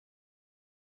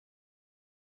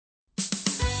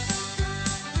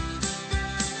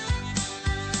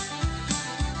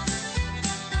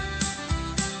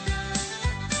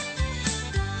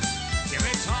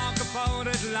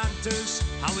Atlantis,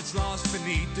 how it's lost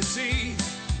beneath the sea.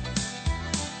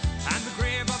 And the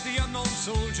grave of the unknown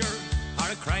soldier,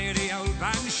 or a cry of the owl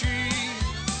banshee.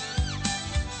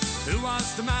 Who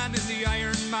was the man in the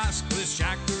iron mask? Was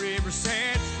Jack the Ripper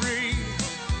set free?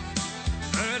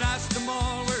 But ask them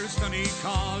all, where's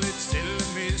Donegal? It's still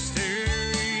a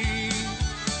mystery.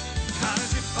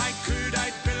 'Cause if I could,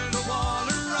 I'd build a wall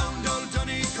around old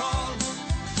Donegal.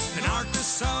 The north to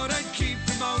south, I'd keep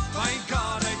them out. By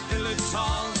God, I'd build it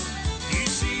tall. You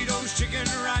see those chicken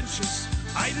ranches,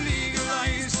 I'd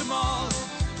legalize them all.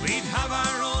 We'd have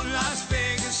our own Las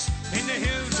Vegas in the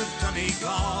hills of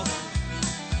Donegal.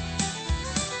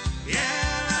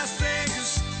 Yeah, Las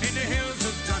Vegas in the hills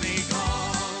of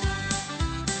Donegal.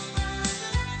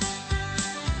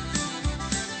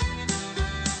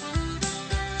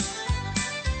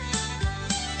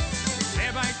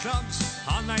 Play-by clubs,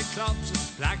 all-night clubs,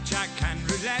 blackjack and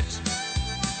roulette.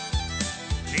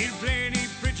 Neil Blaney,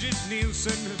 Bridget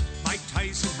Nielsen, Mike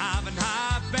Tyson having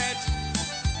half bet.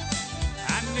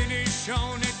 And in his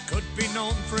show it could be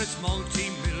known for its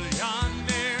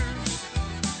multi-millionaire.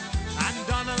 And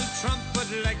Donald Trump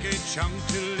would like a chunk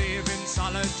to live in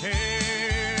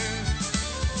solitaire.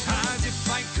 'Cause if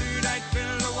I could, I'd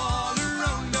build a wall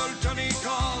around old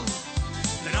Donegal.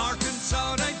 The north and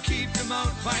south, I'd keep them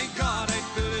out. By God, I'd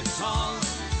build it tall.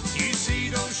 You see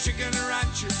those chicken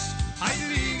ranches, I'd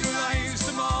legalize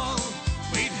them all.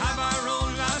 We'd have our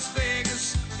own Las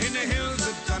Vegas in the hills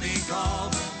of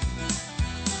Donegal.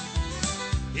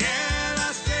 Yeah,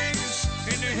 Las Vegas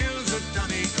in the hills of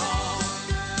Donegal.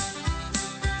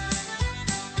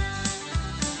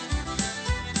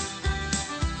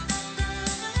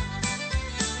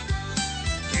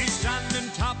 Standing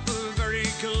top of a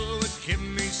vehicle would give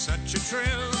me such a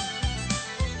thrill.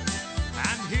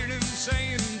 And hear them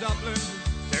say in Dublin,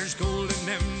 there's gold in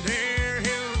them there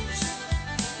hills.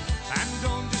 And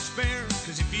don't despair,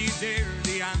 'cause if you dare,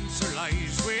 the answer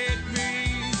lies with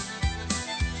me.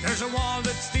 There's a wall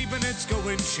that's deep and it's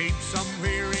going cheap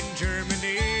somewhere in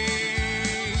Germany.